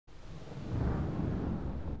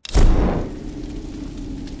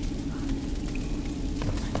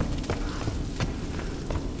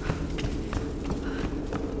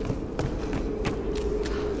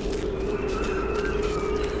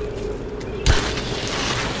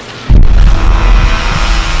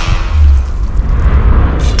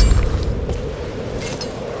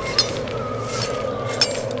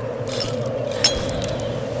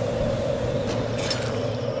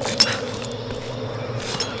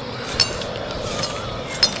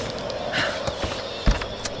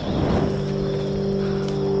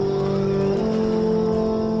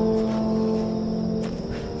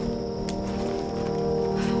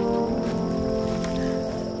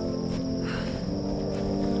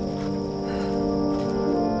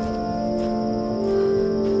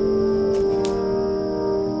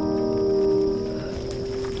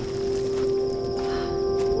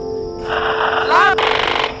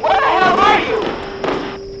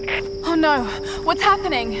no. What's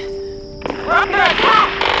happening? We're under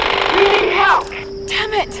attack! We need help!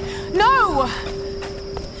 Damn it! No!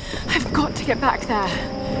 I've got to get back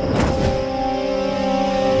there.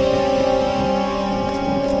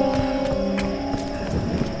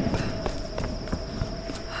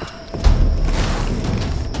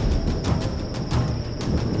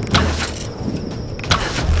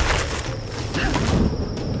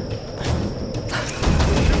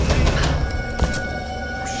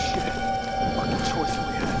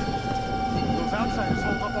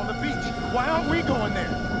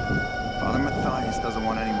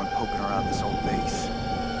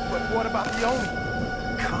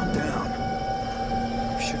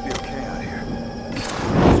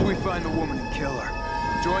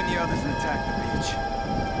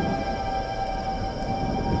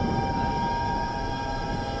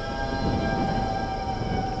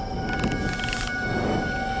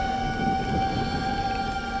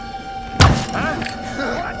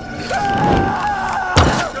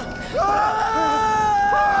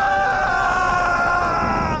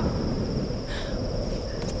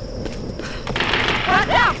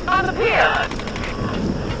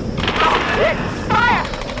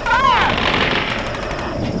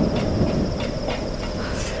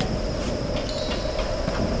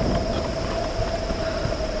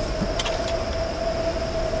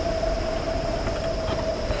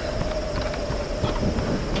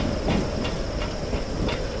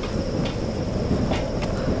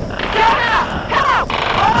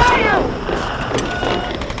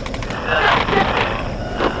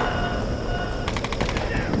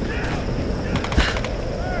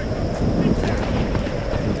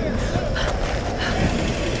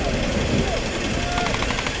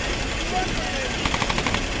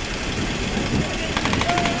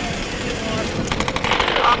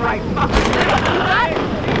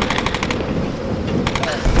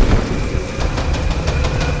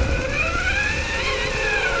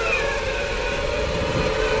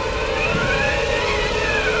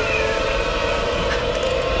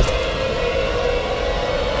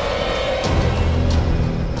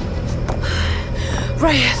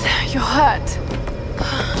 Reyes, you're hurt.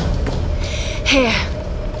 Here.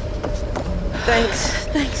 Thanks.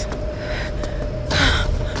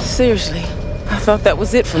 Seriously, I thought that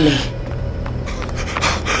was it for me.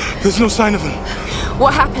 There's no sign of him.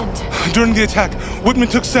 What happened? During the attack, Whitman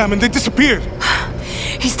took Sam and they disappeared.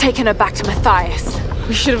 He's taken her back to Matthias.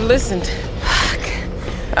 We should have listened.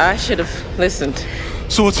 I should have listened.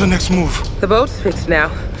 So what's our next move? The boat's fixed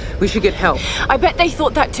now. We should get help. I bet they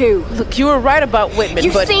thought that too. Look, you were right about Whitman,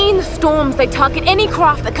 You've seen the storms. They target any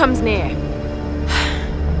craft that comes near.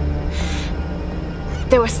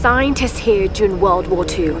 There were scientists here during World War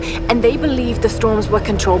II, and they believed the storms were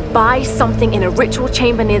controlled by something in a ritual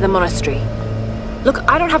chamber near the monastery. Look,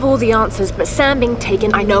 I don't have all the answers, but Sam being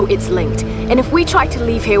taken, I know it's linked. And if we try to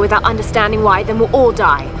leave here without understanding why, then we'll all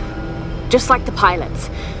die. Just like the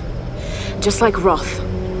pilots. Just like Roth.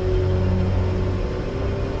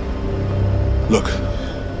 Look,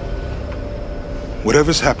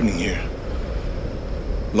 whatever's happening here,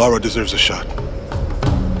 Lara deserves a shot.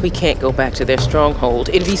 We can't go back to their stronghold.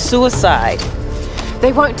 It'd be suicide.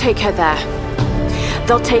 They won't take her there.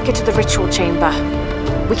 They'll take her to the ritual chamber.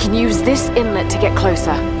 We can use this inlet to get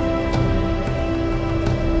closer.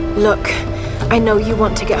 Look, I know you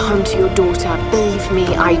want to get home to your daughter. Believe me,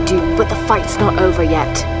 I do. But the fight's not over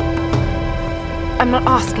yet. I'm not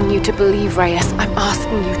asking you to believe, Reyes. I'm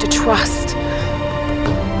asking you to trust.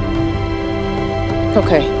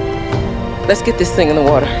 Okay, let's get this thing in the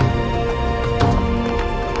water.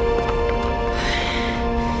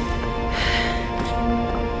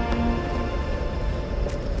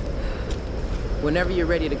 Whenever you're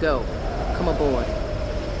ready to go, come aboard.